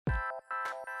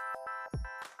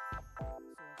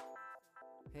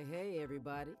Hey,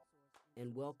 everybody,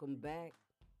 and welcome back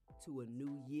to a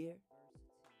new year,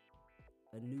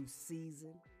 a new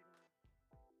season,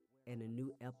 and a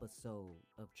new episode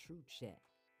of True Chat,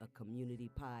 a community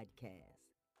podcast,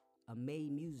 a May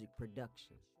Music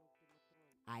production.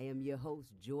 I am your host,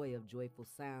 Joy of Joyful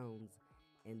Sounds,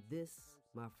 and this,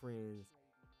 my friends,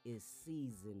 is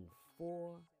season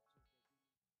 4,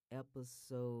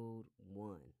 episode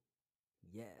 1.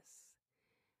 Yes.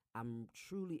 I'm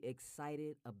truly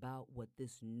excited about what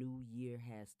this new year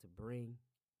has to bring.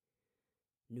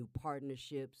 New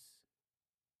partnerships,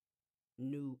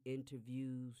 new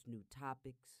interviews, new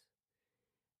topics.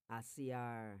 I see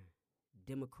our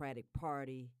Democratic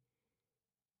Party,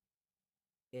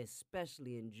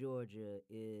 especially in Georgia,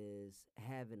 is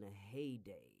having a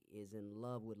heyday, is in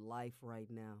love with life right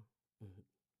now.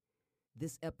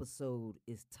 This episode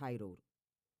is titled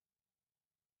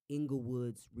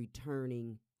Englewood's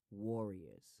Returning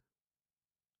Warriors.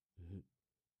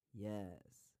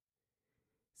 Yes.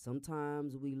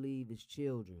 Sometimes we leave as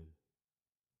children.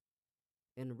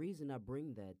 And the reason I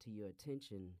bring that to your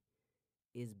attention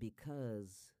is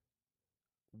because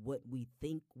what we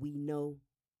think we know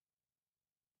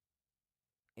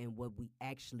and what we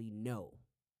actually know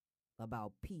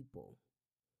about people,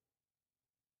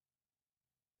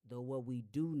 though what we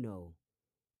do know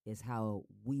is how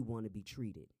we want to be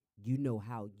treated. You know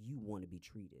how you want to be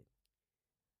treated.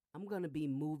 I'm going to be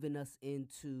moving us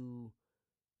into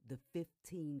the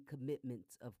 15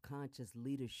 commitments of conscious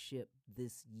leadership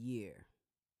this year.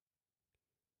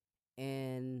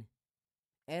 And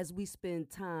as we spend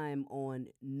time on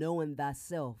knowing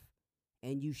thyself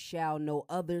and you shall know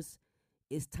others,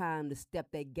 it's time to step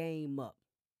that game up.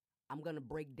 I'm going to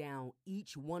break down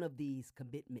each one of these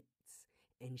commitments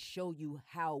and show you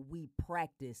how we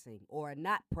practicing or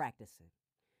not practicing.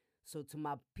 So to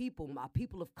my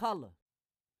people of color,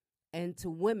 and to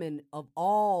women of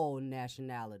all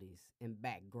nationalities and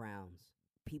backgrounds,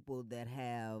 people that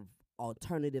have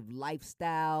alternative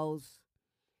lifestyles,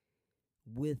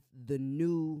 with the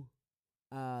new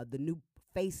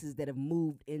faces that have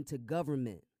moved into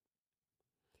government.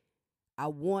 I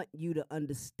want you to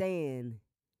understand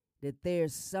that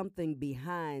there's something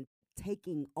behind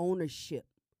taking ownership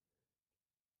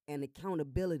and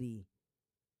accountability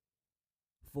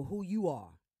for who you are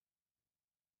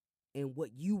and what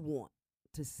you want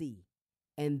to see.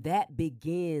 And that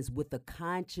begins with a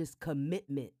conscious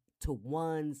commitment to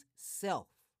one's self.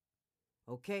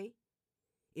 Okay?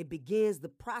 It begins the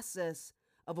process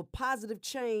of a positive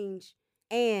change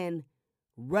and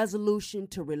resolution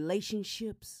to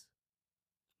relationships,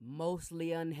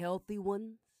 mostly unhealthy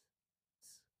ones,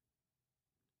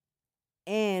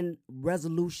 and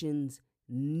resolutions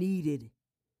needed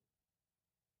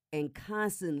and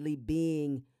constantly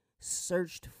being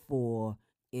searched for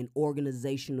in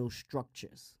organizational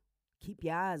structures. Keep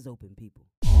your eyes open, people.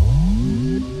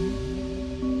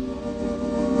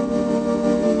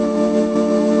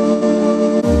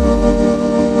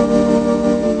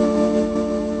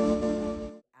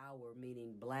 Our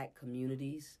meaning black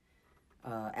communities,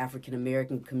 African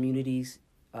American communities,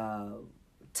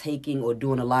 taking or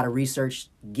doing a lot of research,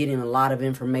 getting a lot of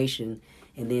information,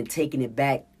 and then taking it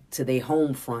back to their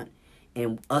home front,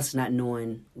 and us not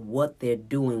knowing what they're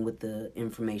doing with the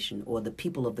information, or the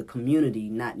people of the community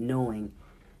not knowing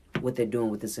what they're doing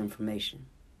with this information.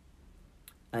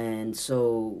 And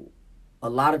so a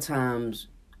lot of times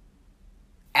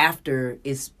after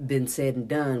it's been said and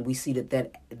done, we see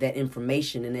that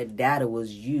information and that data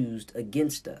was used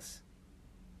against us.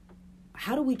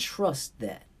 How do we trust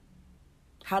that?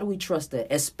 How do we trust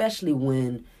that? Especially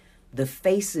when the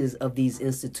faces of these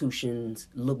institutions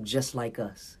look just like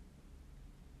us.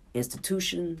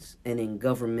 Institutions and in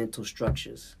governmental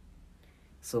structures.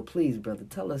 So please, brother,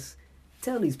 tell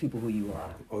these people who you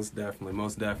are. Most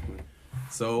definitely.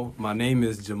 So my name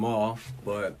is Jamal,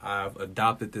 but I've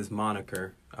adopted this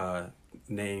moniker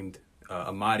named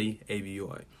Amadi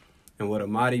Abioi. And what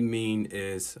Amadi mean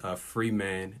is free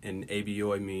man, and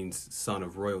Abioi means son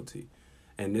of royalty.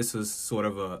 And this was sort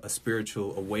of a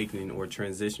spiritual awakening or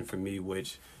transition for me,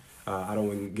 which I don't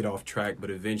want to get off track,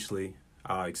 but eventually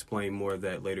I'll explain more of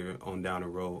that later on down the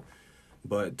road.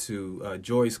 But to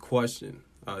Joy's question,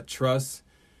 trust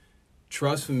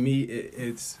for me,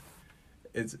 it's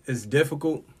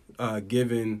difficult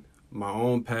given my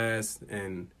own past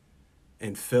and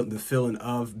the feeling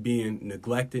of being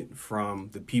neglected from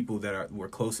the people that were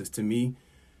closest to me.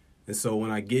 And so when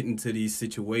I get into these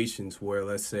situations where,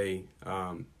 let's say,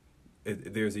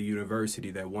 there's a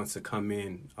university that wants to come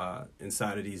in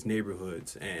inside of these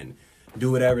neighborhoods and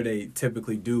do whatever they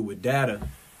typically do with data,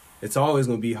 it's always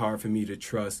going to be hard for me to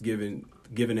trust given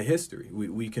the history.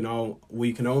 We can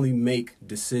only make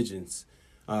decisions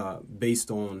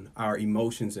based on our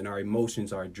emotions, and our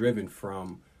emotions are driven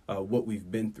from what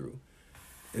we've been through.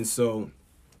 And so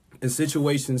in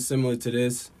situations similar to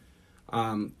this,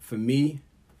 for me,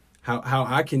 how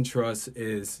I can trust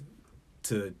is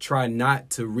to try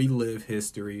not to relive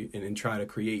history and try to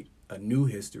create a new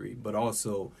history, but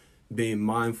also being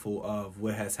mindful of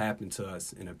what has happened to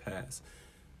us in the past.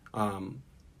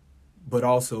 But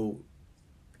also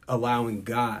allowing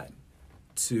God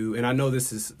to, and I know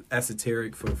this is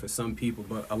esoteric for some people,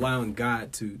 but allowing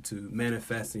God to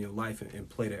manifest in your life and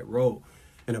play that role.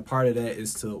 And a part of that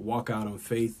is to walk out on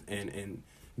faith and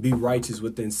be righteous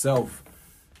within self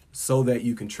so that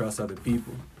you can trust other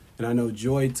people. And I know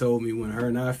Joy told me when her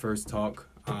and I first talked,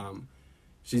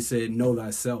 she said, know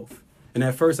thyself. And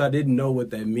at first I didn't know what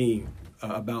that mean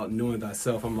about knowing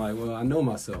thyself. I'm like, well, I know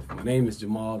myself. My name is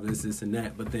Jamal, this, and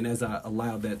that. But then as I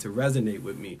allowed that to resonate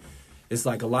with me, it's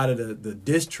like a lot of the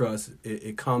distrust,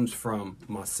 it comes from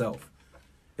myself.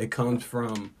 It comes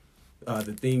from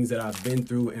the things that I've been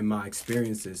through and my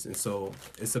experiences. And so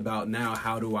it's about now,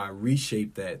 how do I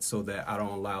reshape that so that I don't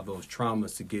allow those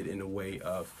traumas to get in the way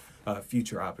of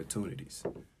future opportunities.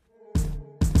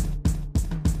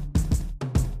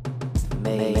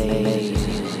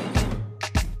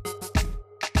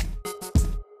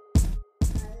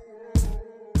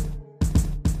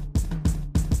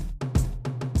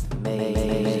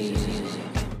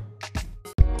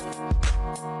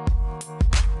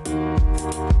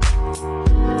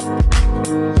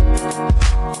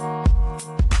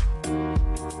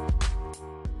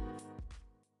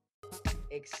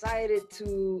 Excited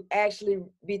to actually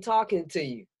be talking to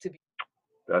you.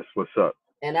 That's what's up.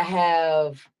 And I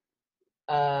have,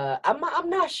 I'm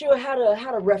not sure how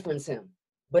to reference him,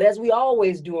 but as we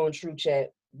always do on True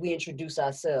Chat, we introduce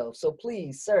ourselves. So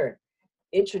please, sir,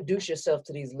 introduce yourself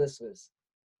to these listeners.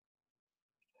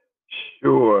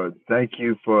 Sure. Thank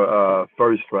you for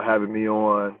first for having me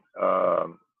on.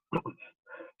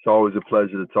 It's always a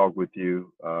pleasure to talk with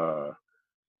you.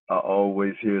 I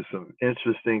always hear some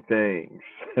interesting things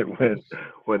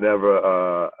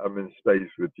whenever I'm in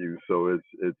space with you. So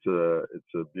it's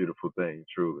a beautiful thing,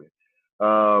 truly.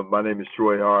 My name is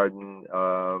Troy Harden.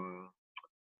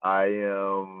 I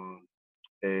am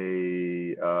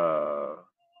a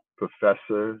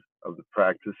professor of the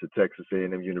practice at Texas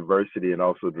A&M University and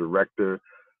also director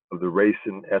of the Race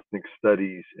and Ethnic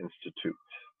Studies Institute.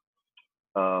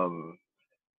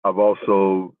 I've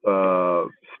also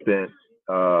spent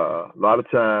a lot of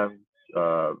time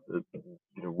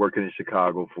working in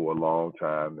Chicago for a long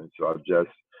time, and so I've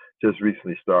just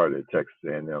recently started at Texas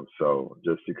A&M. So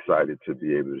just excited to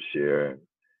be able to share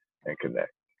and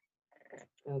connect.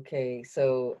 Okay,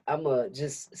 so I'm a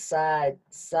just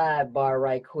sidebar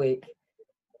right quick.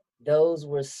 Those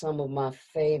were some of my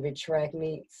favorite track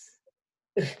meets.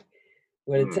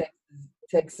 Were the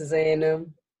Texas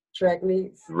A&M track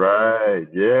meets. Right.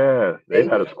 Yeah. They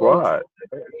had a squad.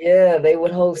 Yeah, they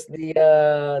would host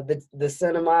the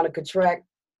Santa Monica track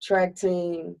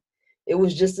team. It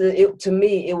was just to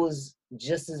me it was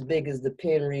just as big as the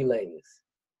Penn relays.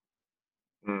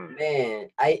 Man,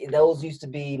 those used to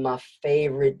be my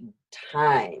favorite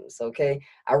times. Okay,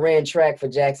 I ran track for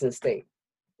Jackson State,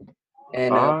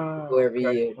 and every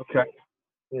year. Okay.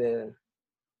 Yeah.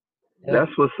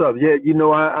 That's what's up. Yeah,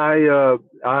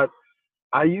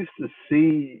 I used to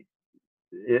see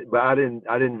it, but I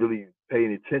didn't really pay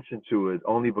any attention to it,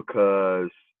 only because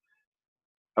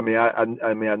I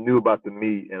knew about the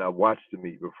meet and I watched the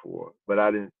meet before, but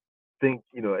I didn't think,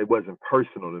 it wasn't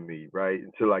personal to me, right?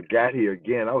 Until I got here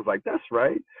again, I was like, that's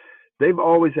right. They've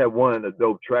always had, one, a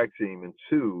dope track team, and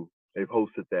two, they've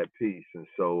hosted that piece. And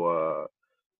so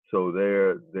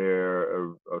they're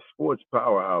a sports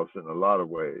powerhouse in a lot of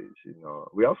ways.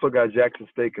 We also got Jackson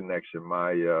State connection.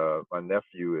 My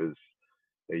nephew is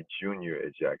a junior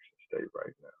at Jackson State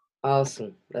right now.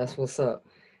 Awesome. That's what's up.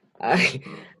 I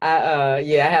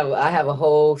have a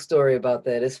whole story about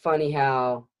that. It's funny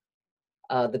how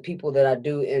the people that I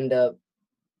do end up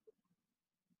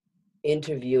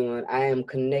interviewing, I am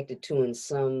connected to in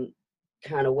some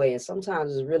kind of way, and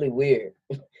sometimes it's really weird.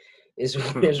 It's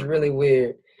really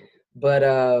weird, but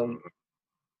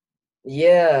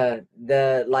yeah,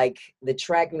 the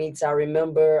track meets. I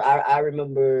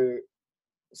remember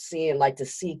seeing, to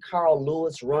see Carl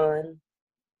Lewis run,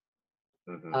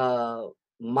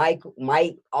 Mike,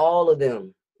 all of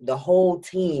them, the whole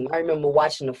team. I remember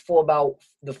watching the 4x4,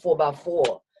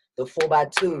 the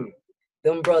 4x2,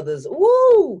 them brothers.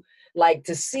 Woo!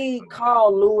 To see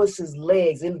Carl Lewis's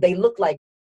legs, and they look like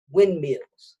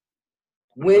windmills.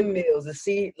 windmills to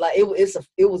see, like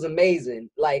it was amazing.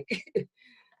 Like,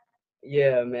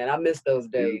 yeah, man, I miss those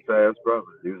He was days. a fast brother.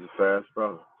 He was a fast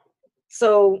brother.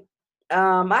 So,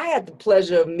 I had the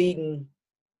pleasure of meeting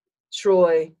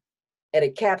Troy at a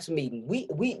CAPS meeting.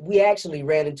 We actually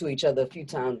ran into each other a few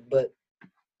times, but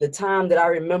the time that I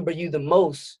remember you the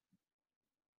most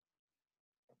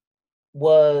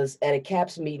was at a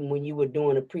CAPS meeting when you were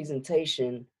doing a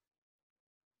presentation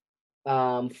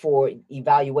for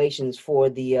evaluations for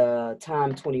the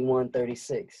Time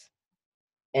 2136.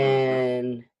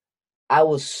 And I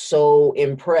was so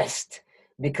impressed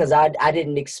because I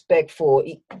didn't expect for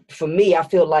me, I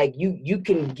feel like you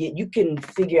can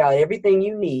figure out everything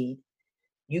you need.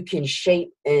 You can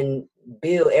shape and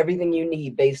build everything you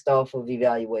need based off of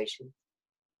evaluation.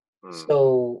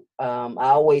 So I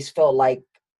always felt like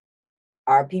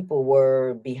our people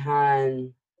were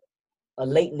behind,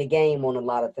 late in the game on a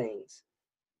lot of things.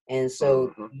 And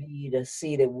so for me to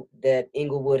see that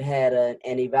Englewood had an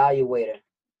evaluator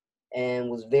and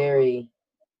was very,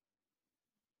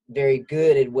 very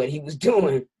good at what he was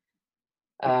doing,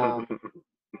 I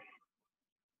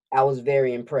was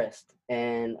very impressed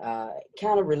and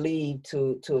kind of relieved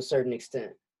to a certain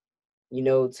extent,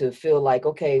 to feel like,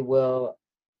 okay, well,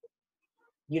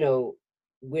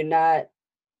 we're not,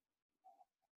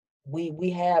 we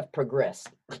have progressed.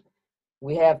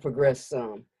 We have progressed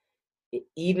some.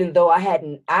 Even though I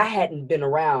hadn't been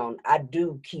around, I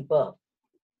do keep up,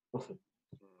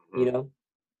 you know.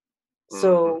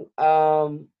 So,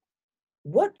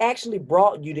 what actually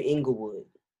brought you to Englewood?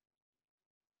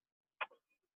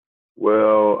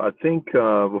 Well, I think,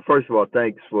 well, first of all,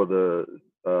 thanks for the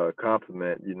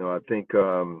compliment. I think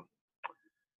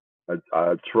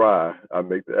I try, I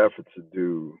make the effort to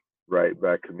do right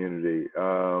by community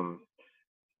in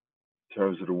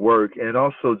terms of the work, and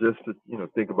also just to,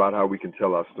 think about how we can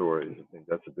tell our stories. I think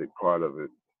that's a big part of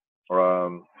it.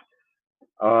 Um,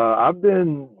 I've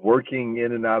been working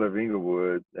in and out of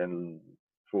Englewood and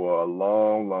for a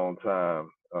long, long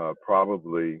time,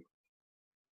 probably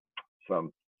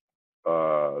some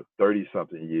 30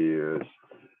 something years.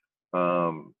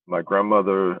 My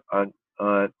grandmother, aunt,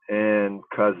 and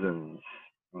cousins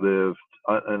lived,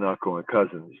 aunt and uncle and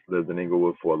cousins lived in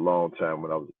Englewood for a long time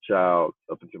when I was a child,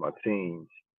 up into my teens,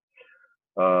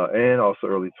 and also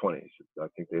early 20s. I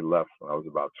think they left when I was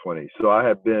about 20. So I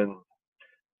had been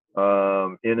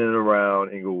in and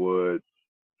around Englewood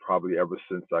probably ever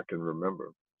since I can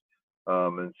remember.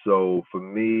 And so for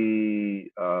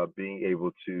me, being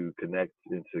able to connect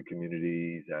into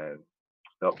communities and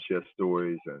help share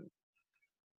stories and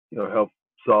help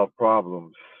solve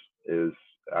problems is,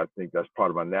 I think that's part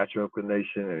of my natural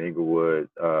inclination. In Englewood,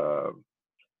 I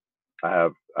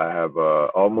have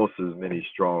almost as many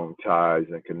strong ties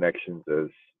and connections as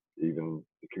even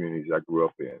the communities I grew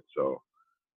up in. So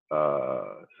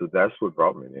that's what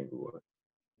brought me to Englewood.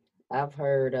 I've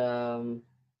heard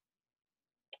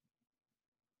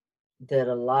that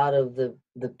a lot of the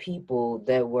people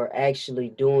that were actually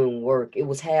doing work, it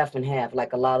was half and half.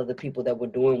 Like a lot of the people that were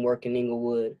doing work in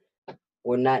Englewood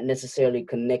were not necessarily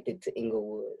connected to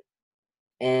Englewood.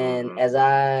 And Hmm. as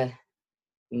I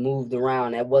moved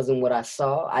around, that wasn't what I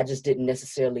saw. I just didn't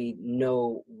necessarily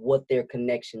know what their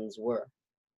connections were.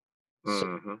 So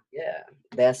Hmm. yeah,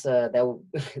 that's that would,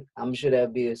 I'm sure that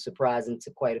would be surprising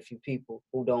to quite a few people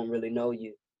who don't really know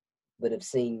you but have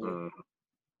seen you. Hmm.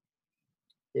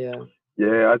 Yeah.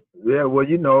 Yeah.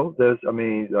 Well, there's. I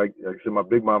mean, like I said, my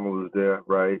big mama was there,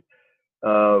 right?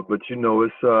 But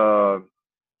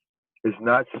it's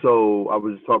not so. I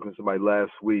was talking to somebody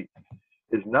last week.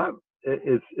 It's not.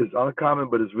 It's uncommon,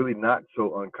 but it's really not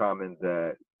so uncommon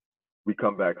that we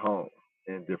come back home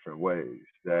in different ways.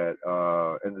 That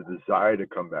and the desire to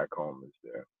come back home is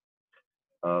there.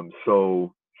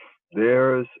 So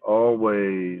there's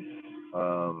always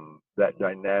that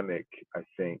dynamic, I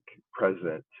think,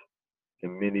 present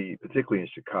in many, particularly in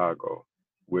Chicago,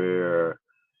 where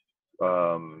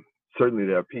certainly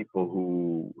there are people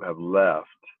who have left,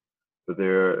 but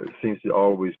there seems to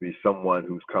always be someone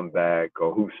who's come back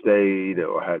or who stayed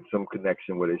or had some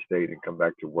connection where they stayed and come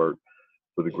back to work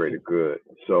for the greater good.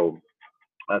 So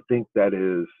I think that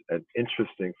is an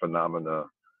interesting phenomena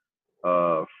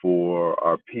for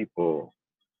our people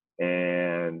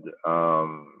and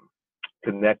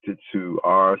connected to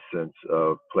our sense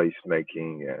of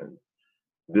placemaking and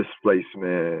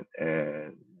displacement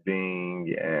and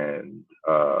being and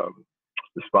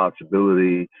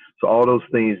responsibility. So all those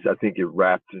things I think get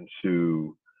wrapped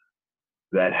into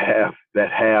that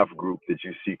half group that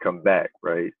you see come back,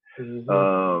 right? Mm-hmm.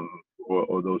 Um,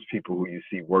 or those people who you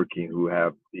see working who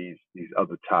have these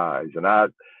other ties. And I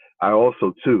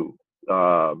also too,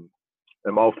 um,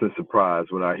 am often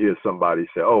surprised when I hear somebody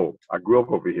say, "Oh, I grew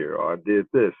up over here," or "I did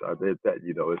this, I did that."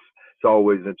 You know, it's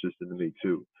always interesting to me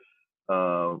too.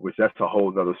 Which that's a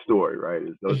whole nother story, right?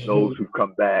 It's those who've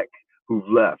come back, who've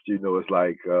left. You know, it's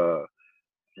like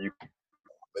you.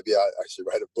 Maybe I should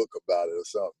write a book about it or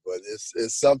something. But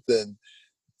it's something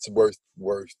it's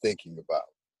worth thinking about.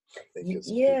 I think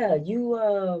Yeah, you.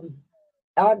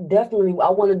 I definitely. I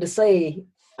wanted to say.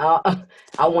 I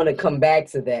want to come back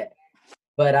to that,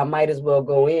 but I might as well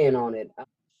go in on it.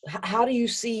 How do you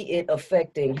see it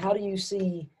affecting? How do you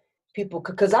see people?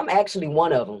 Because I'm actually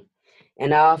one of them,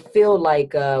 and I feel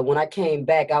like when I came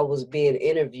back, I was being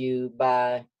interviewed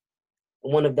by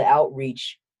one of the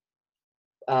outreach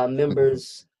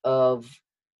members of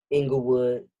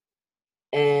Englewood,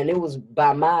 and it was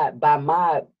by my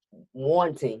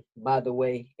wanting, by the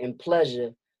way, and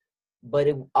pleasure. But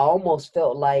I almost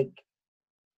felt like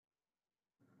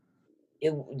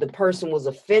the person was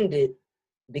offended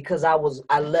because I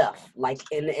left. Like,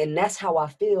 and that's how I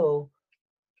feel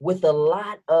with a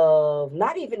lot of,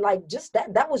 not even like just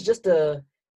that was just a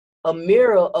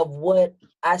mirror of what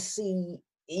I see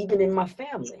even in my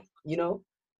family, you know?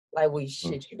 Like, well,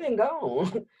 shit, you been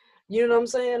gone. You know what I'm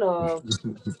saying? You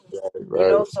right.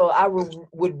 know, so I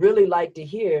would really like to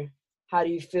hear, how do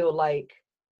you feel like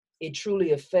it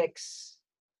truly affects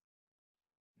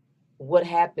what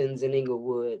happens in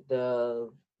Englewood, the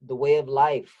way of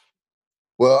life?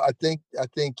 Well, I think I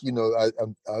think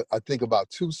about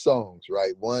two songs,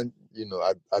 right? One,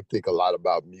 I think a lot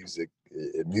about music.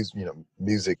 Music,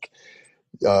 music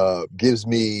gives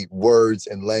me words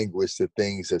and language to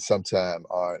things that sometimes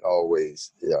aren't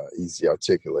always easy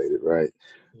articulated, right?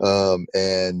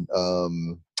 And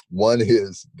one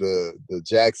is the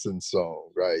Jackson song,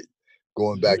 right?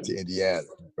 Going back to Indiana,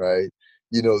 right?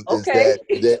 Is Okay.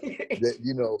 that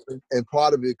and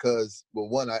part of it because, well,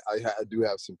 one, I do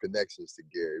have some connections to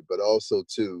Gary, but also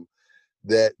too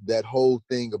that whole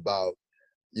thing about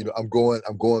I'm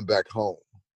going back home.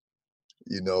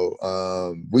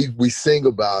 We sing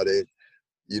about it,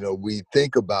 we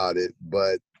think about it,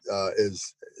 but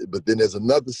then there's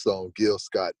another song, Gil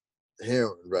Scott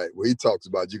Heron, right, where he talks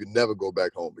about you can never go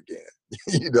back home again.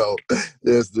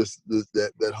 There's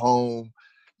that home.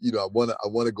 I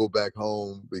want to go back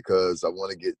home because I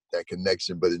want to get that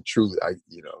connection. But in truth,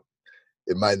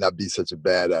 it might not be such a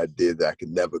bad idea that I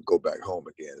can never go back home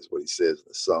again, is what he says in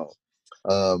the song.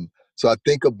 So I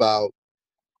think about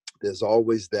there's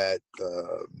always that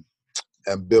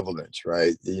ambivalence,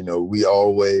 right? We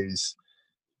always,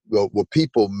 well,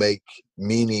 people make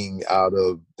meaning out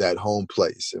of that home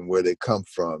place and where they come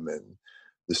from and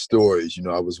the stories.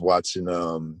 I was watching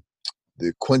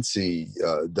the Quincy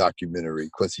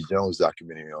Quincy Jones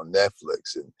documentary on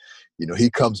Netflix, and he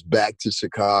comes back to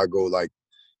Chicago like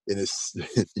in his,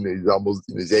 he's almost,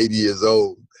 he's 80 years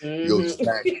old. He goes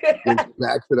back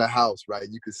to the house, right?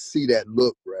 You could see that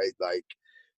look, right? Like,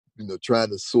 trying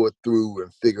to sort through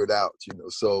and figure it out,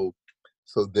 so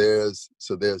there's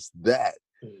that.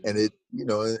 And it,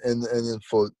 and then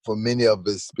for many of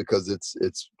us, because it's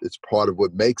part of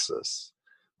what makes us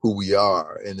who we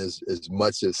are. And as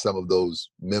much as some of those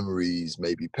memories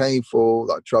may be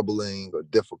painful or troubling or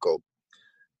difficult,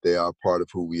 they are part of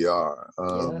who we are.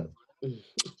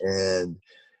 And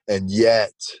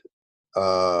yet,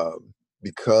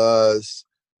 because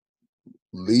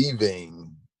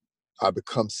leaving, I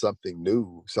become something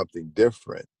new, something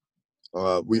different.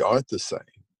 We aren't the same,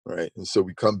 right? And so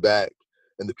we come back,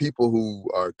 and the people who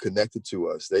are connected to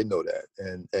us, they know that.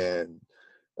 And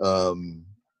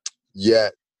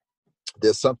yet,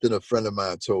 there's something a friend of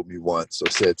mine told me once, or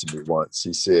said to me once.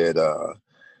 He said,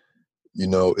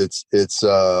 it's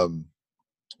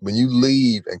when you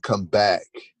leave and come back,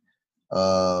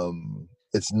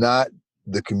 it's not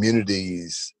the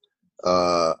community's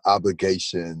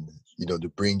obligation, to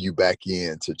bring you back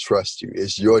in, to trust you.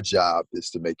 It's your job is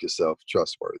to make yourself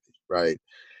trustworthy, right?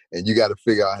 And you got to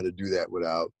figure out how to do that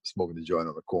without smoking the joint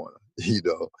on the corner,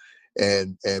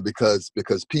 and because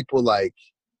people like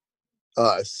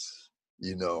us,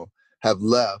 have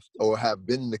left or have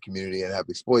been in the community and have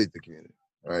exploited the community,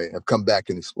 right? Have come back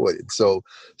and exploited. So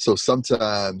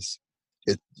sometimes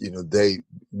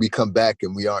we come back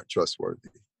and we aren't trustworthy.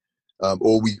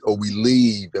 Or we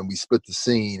leave and we split the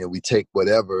scene and we take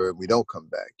whatever and we don't come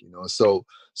back, So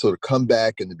to come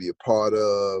back and to be a part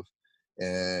of,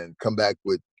 and come back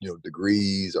with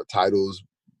degrees or titles,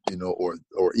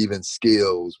 or even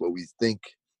skills where we think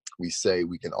we say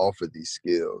we can offer these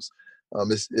skills,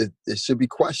 it should be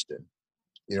questioned,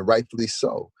 rightfully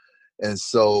so. And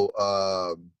so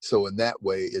in that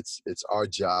way, it's our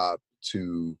job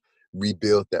to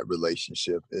rebuild that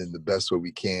relationship in the best way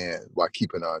we can while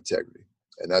keeping our integrity.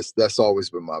 And that's always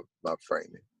been my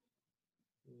framing.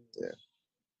 Yeah.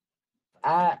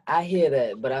 I hear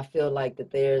that, but I feel like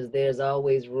that there's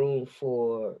always room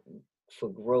for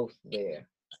growth there,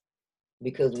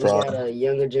 because we got a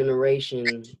younger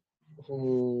generation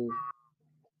who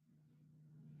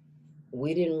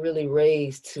we didn't really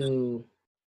raise to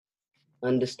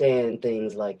understand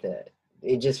things like that.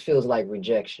 It just feels like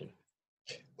rejection.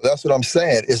 Well, that's what I'm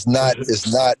saying. It's not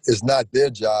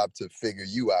their job to figure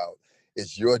you out.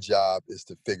 It's your job is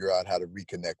to figure out how to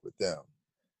reconnect with them.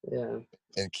 Yeah.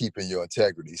 And keeping your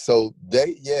integrity. So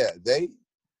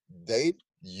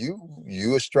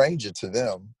you a stranger to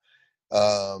them.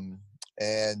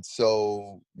 And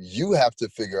so you have to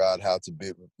figure out how to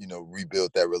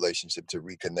rebuild that relationship, to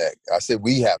reconnect. I said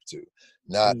we have to,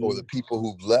 not or the people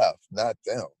who've left, not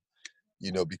them.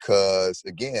 Because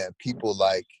again, people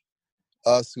like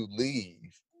us who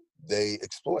leave, they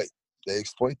exploit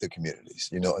the communities,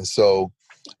 and so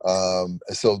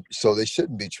they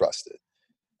shouldn't be trusted.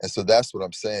 And so that's what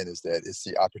I'm saying, is that it's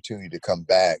the opportunity to come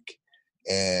back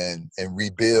and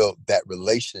rebuild that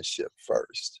relationship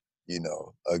first,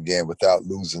 again, without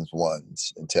losing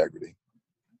one's integrity.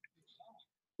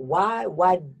 What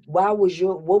was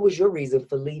your reason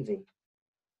for leaving?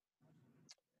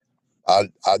 I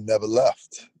never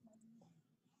left.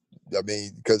 I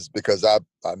mean, because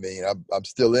I'm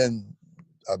still in.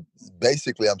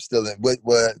 Basically, I'm still in. What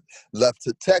left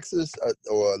to Texas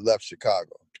or left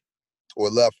Chicago or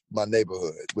left my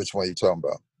neighborhood? Which one are you talking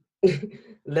about?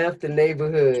 Left the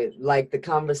neighborhood, like the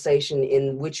conversation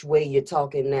in which way you're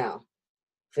talking now.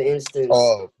 For instance.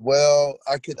 Oh, well,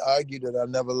 I could argue that I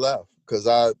never left, because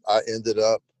I ended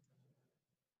up,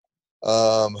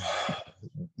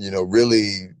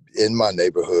 really in my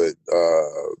neighborhood,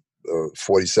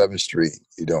 47th Street,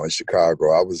 in Chicago.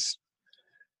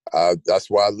 That's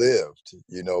where I lived,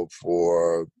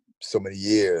 for so many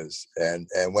years. And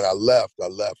when I left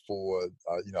for,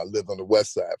 I lived on the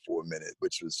West Side for a minute,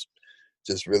 which was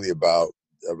just really about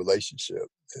a relationship.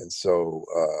 And so,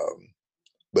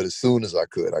 but as soon as I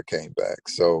could, I came back.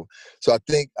 So I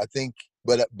think,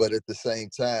 but at the same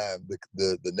time,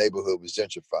 the neighborhood was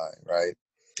gentrifying, right?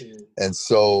 Mm. And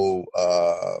so,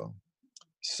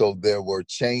 so there were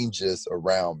changes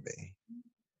around me,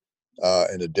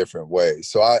 in a different way.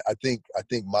 So I think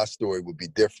my story would be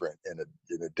different in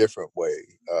a different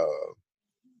way,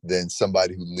 than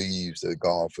somebody who leaves, they're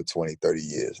gone for 20, 30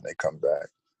 years and they come back.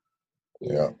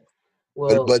 Yeah.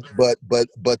 Well, but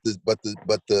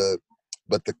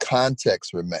the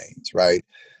context remains, right?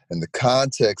 And the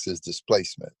context is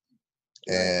displacement.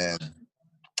 Right. And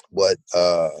what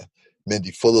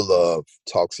Mindy Fuller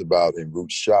talks about in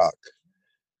Root Shock,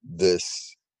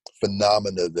 this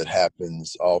phenomena that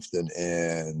happens often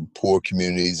in poor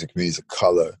communities and communities of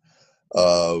color,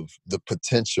 of the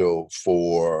potential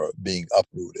for being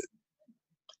uprooted.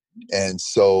 And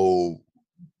so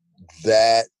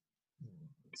that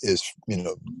is,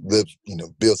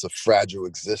 builds a fragile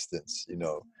existence,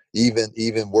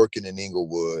 even working in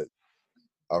Englewood.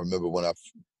 I remember when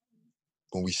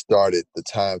we started the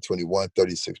Time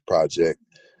 2136 project,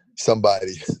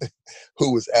 somebody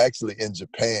who was actually in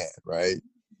Japan, right?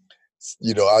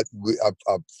 I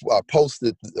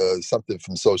posted something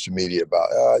from social media about,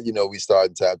 we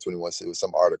started Time 21, so it was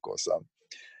some article or something.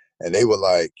 And they were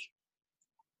like,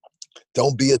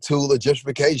 don't be a tool of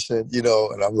gentrification,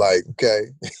 and I'm like,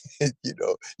 okay,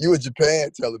 you in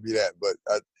Japan telling me that,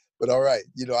 but all right,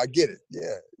 I get it.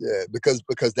 Yeah.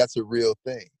 Because that's a real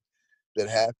thing that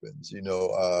happens,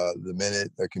 the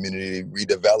minute a community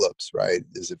redevelops, right?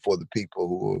 Is it for the people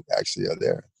who actually are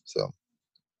there? So.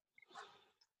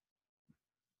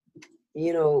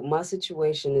 My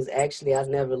situation is actually, I've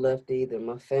never left either.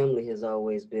 My family has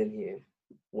always been here.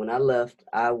 When I left,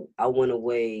 I went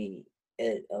away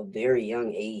at a very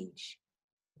young age.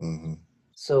 Mm-hmm.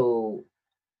 So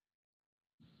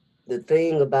the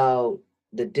thing about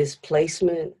the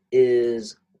displacement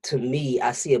is, to me,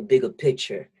 I see a bigger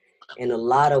picture. And a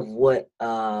lot of what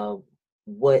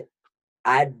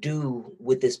I do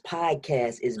with this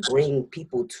podcast is bring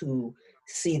people to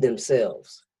see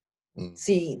themselves.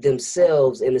 See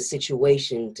themselves in a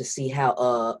situation, to see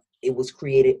how it was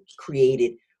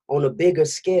created on a bigger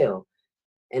scale.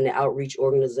 And the outreach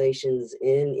organizations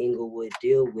in Englewood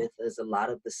deal with is a lot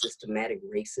of the systematic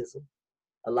racism,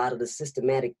 a lot of the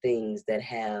systematic things that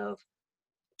have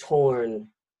torn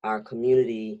our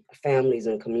community, families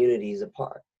and communities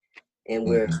apart. And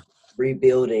we're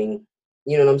rebuilding,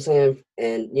 you know what I'm saying?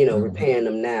 And, repairing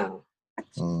them now.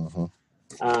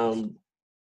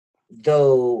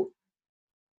 Though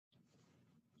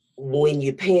when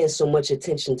you're paying so much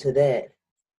attention to that,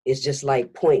 it's just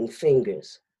like pointing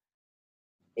fingers.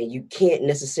 and you can't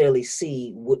necessarily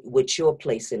see what your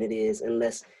place in it is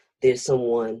unless there's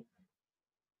someone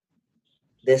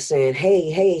that's saying, hey,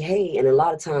 hey, hey. And a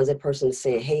lot of times that person is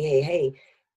saying, hey, hey, hey,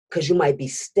 because you might be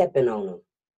stepping on them,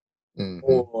 Mm-hmm.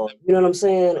 or you know what I'm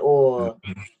saying, or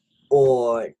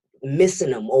missing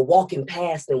them, or walking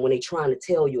past them when they're trying to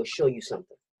tell you or show you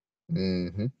something.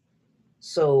 Mm-hmm.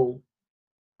 So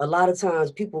a lot of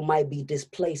times people might be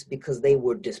displaced because they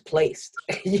were displaced.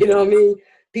 You know what I mean?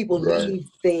 People Right. leave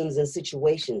things and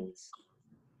situations.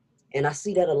 And I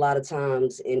see that a lot of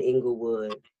times in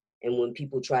Englewood. And when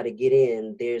people try to get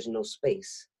in, there's no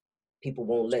space. People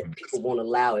won't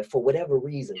allow it for whatever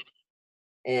reason.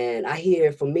 And I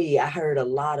hear, for me, I heard a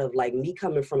lot of, like, me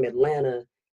coming from Atlanta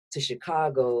to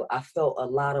Chicago, I felt a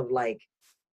lot of like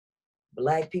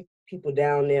black people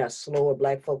down there are slower,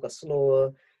 black folk are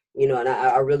slower, you know, and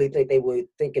I really think they were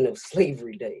thinking of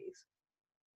slavery days,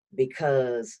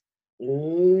 because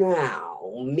now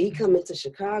me coming to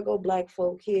Chicago, black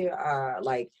folk here are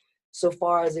like, so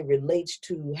far as it relates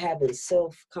to having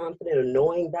self-confidence or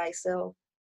knowing thyself,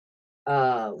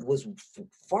 was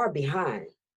far behind,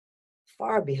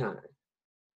 far behind.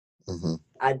 Mm-hmm.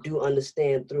 I do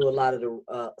understand through a lot of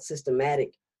the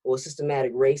systematic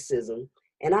racism,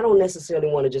 and I don't necessarily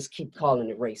want to just keep calling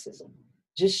it racism.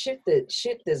 Just shit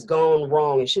that's gone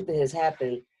wrong and shit that has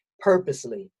happened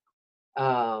purposely,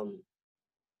 um,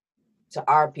 to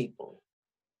our people,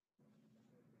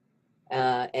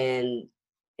 and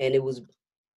it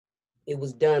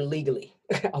was done legally.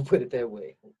 I'll put it that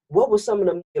way. What were some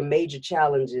of the major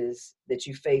challenges that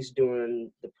you faced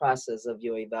during the process of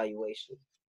your evaluation?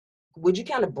 Would you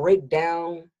kind of break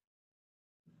down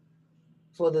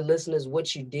for the listeners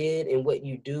what you did and what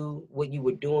you do, what you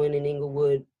were doing in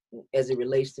Englewood as it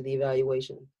relates to the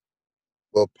evaluation?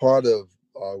 Well, part of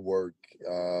our work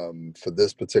for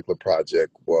this particular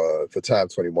project was for Time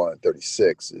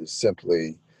 2136 is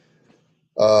simply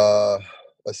uh,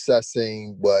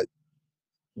 assessing what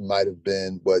might have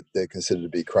been what they consider to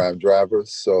be crime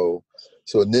drivers. So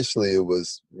initially it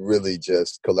was really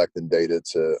just collecting data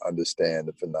to understand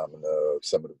the phenomena of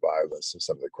some of the violence and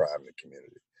some of the crime in the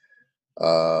community.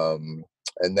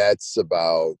 And that's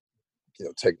about,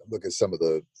 taking a look at some of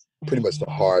the pretty much the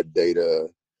hard data,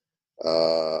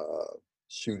 uh,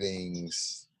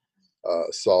 shootings,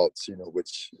 assaults,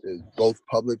 which is both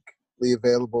publicly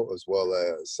available as well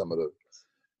as some of the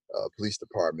police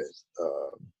department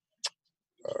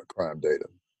crime data.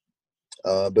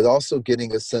 But also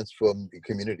getting a sense from the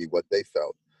community what they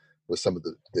felt with some of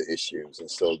the issues. And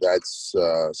so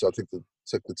so I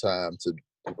took the time to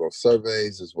do both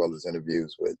surveys as well as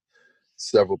interviews with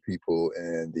several people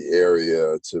in the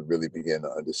area to really begin to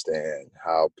understand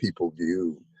how people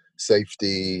view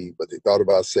safety, what they thought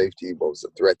about safety, what was the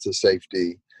threat to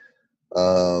safety.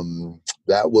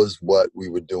 That was what we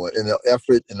were doing in an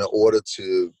effort, in order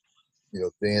to,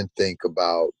 then think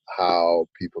about how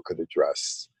people could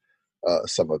address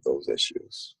some of those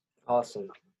issues. Awesome.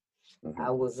 Mm-hmm. I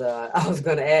was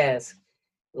gonna ask,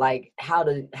 like, how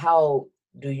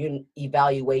do your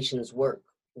evaluations work?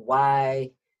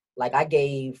 Why, like, I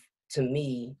gave, to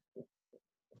me,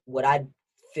 what I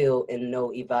feel and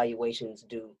know evaluations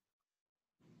do,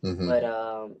 Mm-hmm. but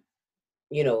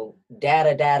you know,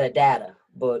 data.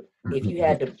 But if you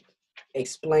had to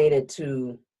explain it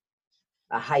to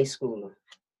a high schooler,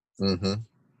 Mm-hmm.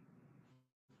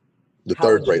 The how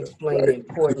third would you grader, explain the right?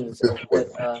 importance of what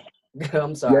I'm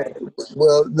Yeah. sorry.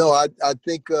 Well, no, I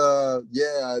think,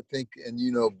 yeah, I think, and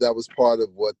that was part of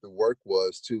what the work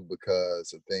was too,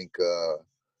 because I think,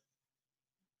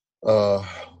 uh,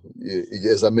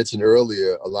 as I mentioned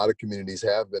earlier, a lot of communities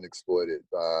have been exploited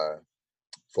by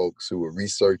folks who are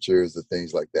researchers and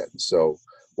things like that. And so,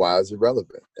 why is it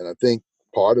relevant? And I think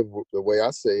part of the way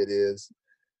I say it is,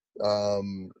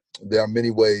 there are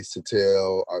many ways to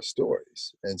tell our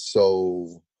stories, and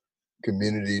so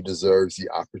community deserves the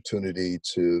opportunity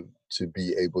to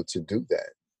be able to do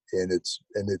that, and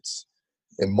it's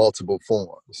in multiple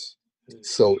forms.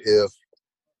 So if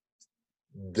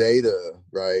data,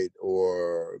 right,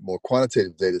 or more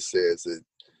quantitative data says that,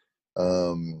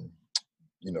 um,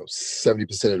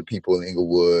 70% of the people in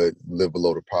Englewood live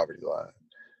below the poverty line.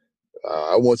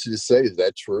 I want you to say, is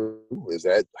that true? Is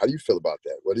that, how do you feel about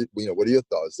that? What are your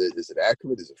thoughts? Is it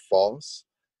accurate? Is it false?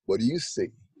 What do you see,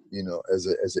 as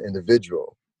an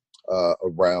individual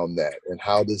around that? And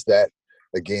how does that,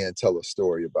 again, tell a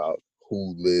story about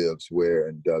who lives where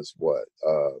and does what?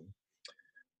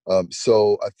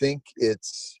 So I think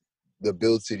it's the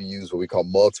ability to use what we call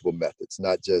multiple methods,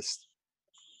 not just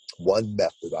one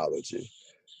methodology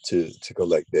to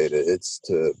collect data. It's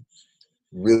to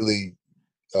really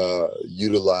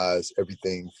utilize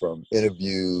everything from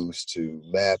interviews to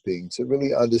mapping to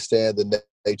really understand the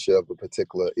nature of a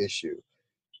particular issue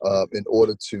in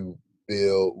order to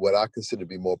build what I consider to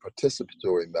be more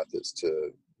participatory methods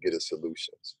to get at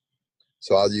solutions.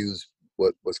 So I'll use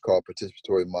what's called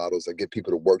participatory models. I get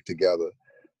people to work together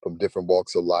from different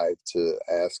walks of life to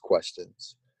ask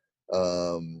questions.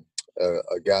 A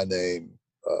guy named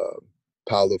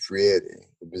Paulo Freire,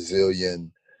 a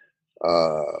Brazilian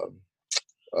uh,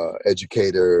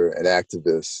 educator and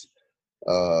activist,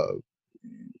 uh,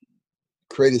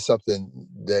 created something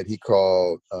that he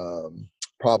called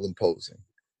problem posing.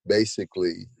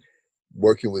 Basically,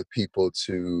 working with people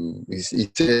to, he said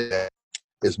that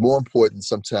it's more important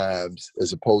sometimes,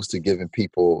 as opposed to giving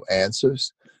people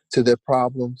answers to their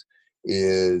problems,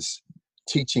 is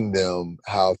teaching them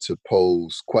how to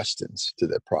pose questions to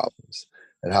their problems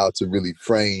and how to really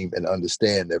frame and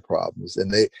understand their problems.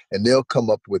 And they'll come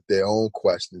up with their own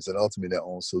questions and ultimately their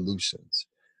own solutions.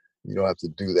 You don't have to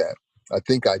do that. I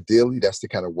think ideally that's the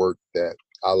kind of work that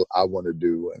I want to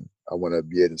do, and I want to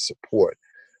be able to support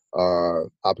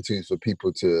opportunities for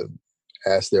people to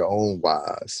ask their own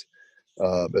whys,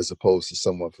 as opposed to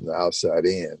someone from the outside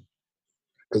in.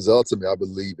 Because ultimately, I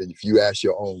believe in, if you ask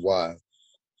your own why,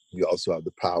 you also have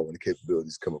the power and the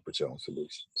capabilities to come up with your own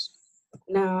solutions.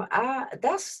 Now,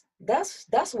 that's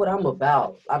what I'm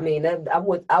about. I mean,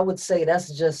 I would say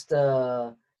that's just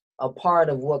a part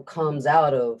of what comes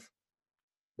out of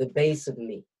the base of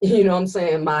me. You know what I'm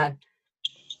saying?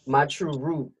 My true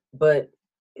root. But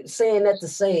saying that to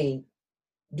say,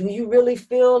 do you really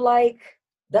feel like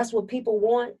that's what people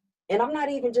want? And I'm not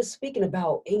even just speaking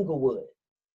about Englewood,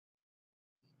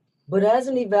 but as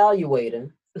an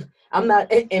evaluator, I'm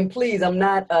not, and please, I'm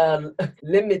not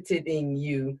limiting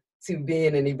you to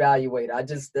being an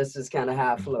evaluator. That's just kind of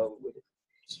how I flow with it.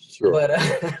 Sure. But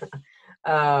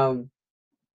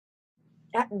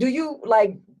do you,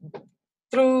 like,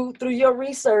 through your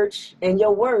research and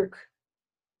your work,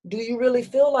 do you really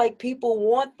feel like people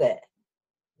want that?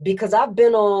 Because I've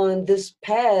been on this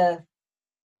path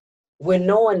where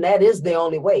knowing that is the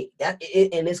only way. And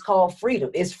it's called freedom.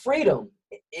 It's freedom.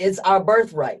 It's our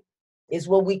birthright. It's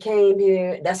what we came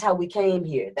here. That's how we came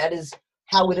here. That is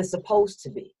how it is supposed to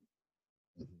be.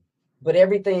 But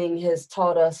everything has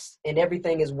taught us, and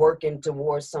everything is working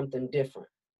towards something different.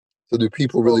 So do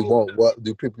people really want what?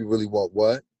 Do people really want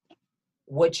what?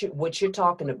 What you're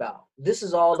talking about. This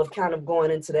is all of kind of going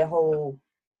into that whole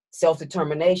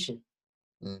self-determination.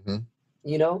 Mm-hmm.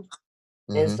 You know?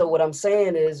 And Mm-hmm. so what I'm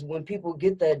saying is, when people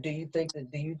get that, do you think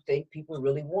people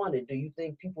really want it? Do you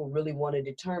think people really want to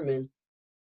determine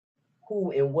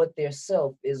who and what their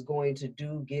self is going to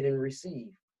do, get, and receive?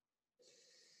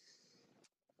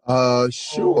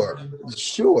 Sure.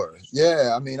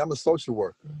 Yeah. I mean, I'm a social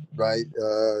worker, right?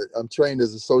 I'm trained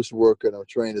as a social worker and I'm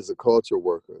trained as a culture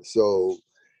worker. So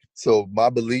my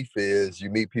belief is you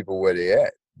meet people where they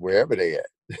at, wherever they at,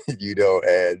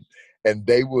 and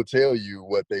they will tell you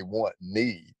what they want,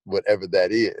 need, whatever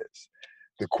that is.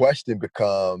 The question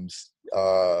becomes,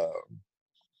 I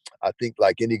think,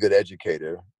 like any good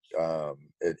educator,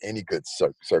 in any good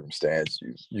circumstance,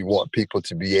 you want people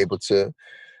to be able to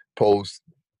pose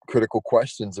critical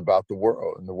questions about the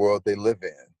world and the world they live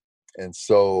in. And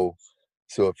so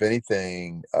if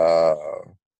anything,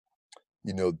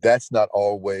 that's not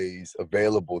always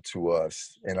available to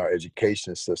us in our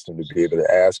education system, to be able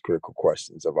to ask critical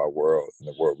questions of our world and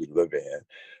the world we live in.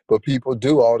 But people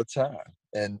do all the time,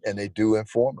 and they do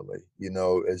informally.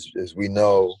 As we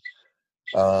know,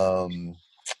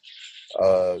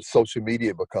 social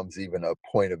media becomes even a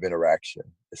point of interaction.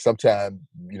 Sometimes,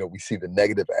 we see the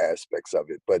negative aspects of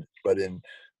it, but in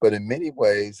many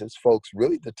ways, it's folks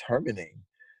really determining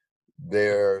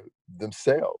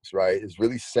themselves, right? Is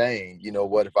really saying, you know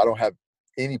what, if I don't have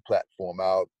any platform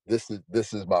out, this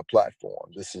is my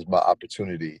platform. This is my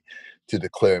opportunity to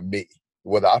declare me.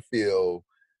 Whether I feel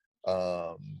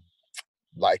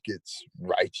like it's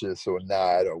righteous or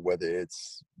not, or whether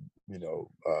it's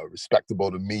respectable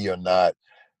to me or not,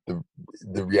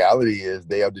 the reality is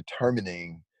they are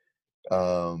determining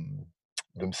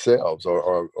themselves,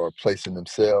 or placing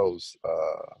themselves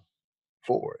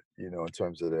forward, in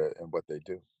terms of and what they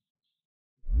do.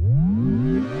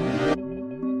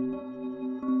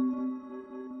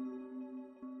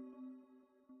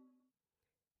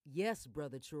 Yes,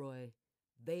 Brother Troy,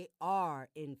 they are,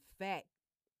 in fact,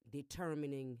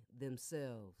 determining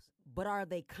themselves. But are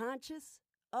they conscious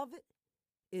of it,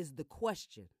 is the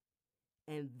question.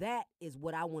 And that is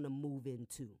what I want to move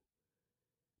into.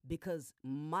 Because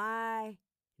my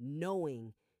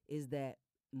knowing is that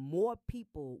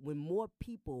when more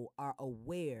people are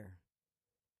aware,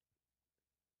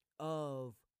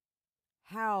 of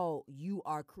how you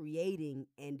are creating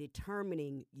and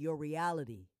determining your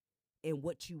reality and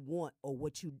what you want or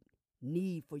what you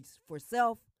need for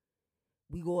self,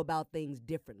 we go about things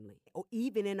differently. Or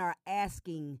even in our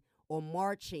asking or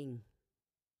marching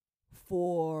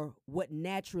for what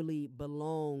naturally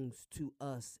belongs to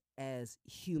us as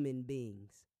human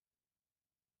beings.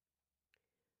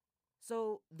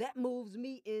 So that moves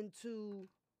me into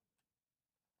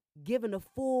giving a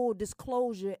full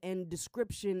disclosure and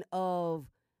description of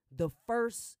the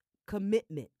first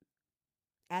commitment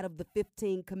out of the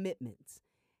 15 commitments.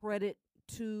 Credit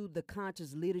to the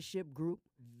Conscious Leadership Group.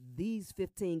 These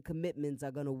 15 commitments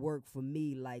are going to work for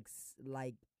me like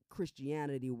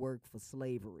Christianity worked for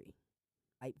slavery.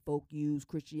 White folk use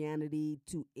Christianity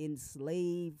to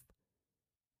enslave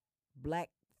black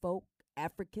folk,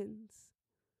 Africans,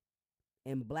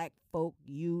 and black folk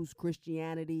use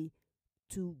Christianity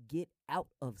to get out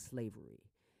of slavery.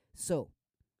 So,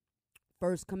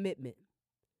 first commitment,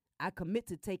 I commit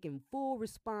to taking full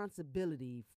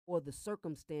responsibility for the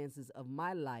circumstances of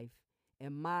my life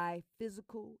and my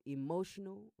physical,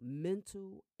 emotional,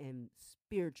 mental, and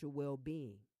spiritual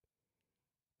well-being.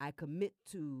 I commit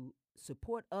to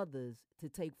support others to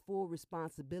take full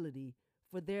responsibility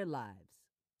for their lives.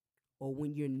 Or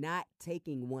when you're not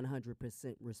taking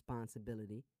 100%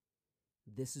 responsibility,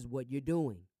 this is what you're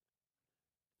doing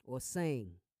or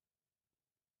saying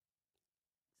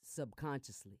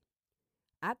subconsciously.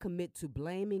 I commit to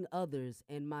blaming others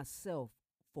and myself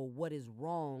for what is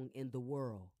wrong in the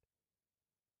world.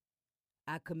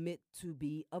 I commit to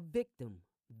be a victim,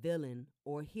 villain,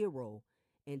 or hero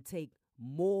and take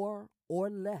more or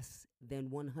less than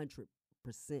 100%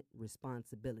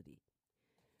 responsibility.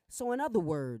 So in other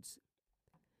words,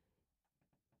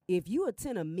 if you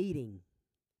attend a meeting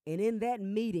and in that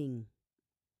meeting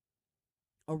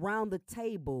around the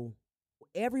table,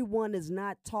 everyone is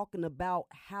not talking about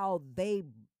how they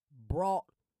brought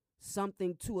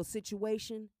something to a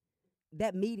situation,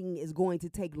 that meeting is going to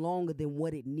take longer than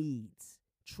what it needs.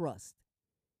 Trust.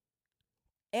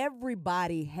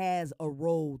 Everybody has a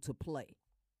role to play.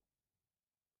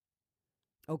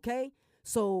 Okay?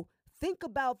 So think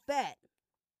about that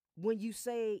when you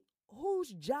say,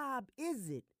 whose job is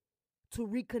it to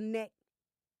reconnect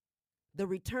the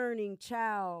returning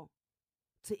child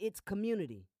to its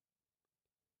community?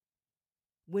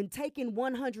 When taking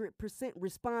 100%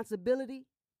 responsibility,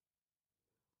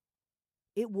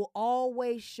 it will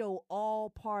always show all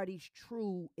parties'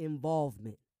 true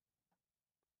involvement.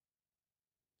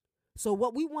 So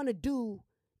what we want to do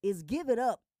is give it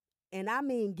up, and I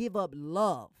mean give up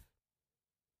love,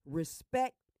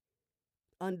 respect,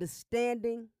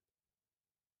 understanding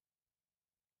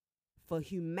for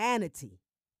humanity.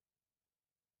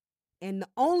 And the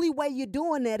only way you're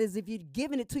doing that is if you're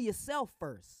giving it to yourself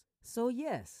first. So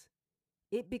yes,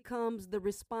 it becomes the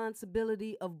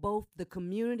responsibility of both the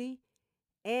community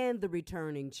and the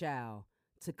returning child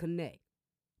to connect.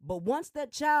 But once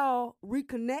that child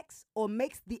reconnects or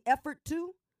makes the effort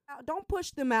to, don't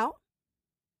push them out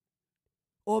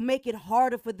or make it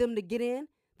harder for them to get in.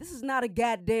 This is not a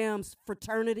goddamn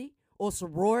fraternity or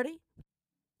sorority.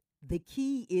 The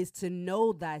key is to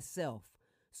know thyself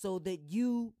so that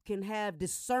you can have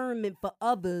discernment for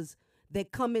others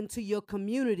that come into your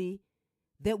community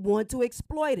that want to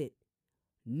exploit it.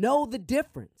 Know the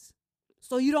difference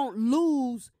so you don't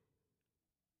lose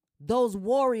those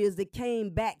warriors that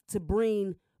came back to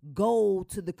bring gold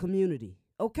to the community.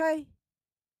 Okay?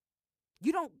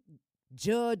 You don't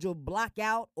judge or block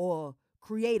out or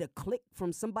create a clique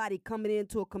from somebody coming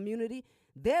into a community.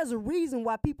 There's a reason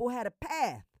why people had a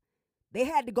path. They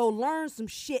had to go learn some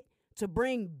shit to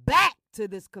bring back to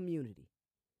this community.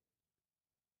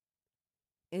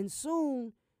 And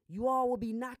soon, you all will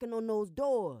be knocking on those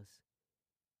doors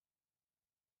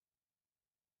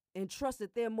and trust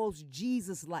that they're most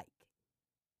Jesus-like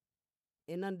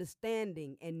and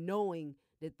understanding and knowing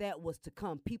that that was to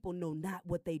come. People know not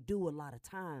what they do a lot of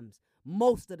times,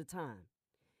 most of the time.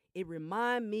 It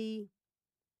reminds me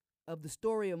of the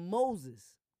story of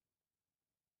Moses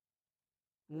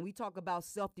when we talk about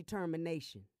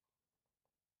self-determination.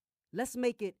 Let's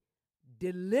make it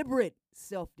deliberate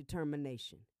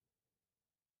self-determination.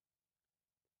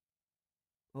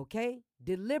 Okay?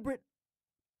 Deliberate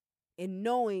in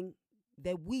knowing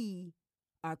that we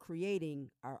are creating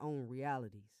our own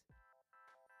realities.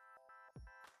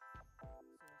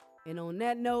 And on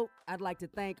that note, I'd like to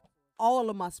thank all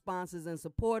of my sponsors and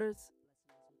supporters.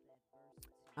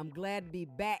 I'm glad to be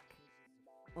back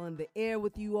on the air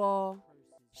with you all,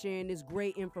 sharing this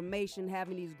great information,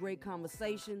 having these great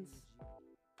conversations.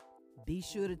 Be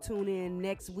sure to tune in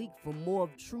next week for more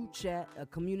of True Chat, a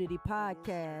community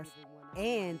podcast,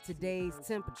 and Today's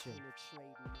Temperature.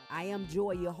 I am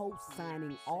Joy, your host,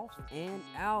 signing off and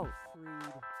out.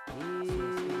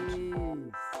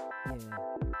 Peace.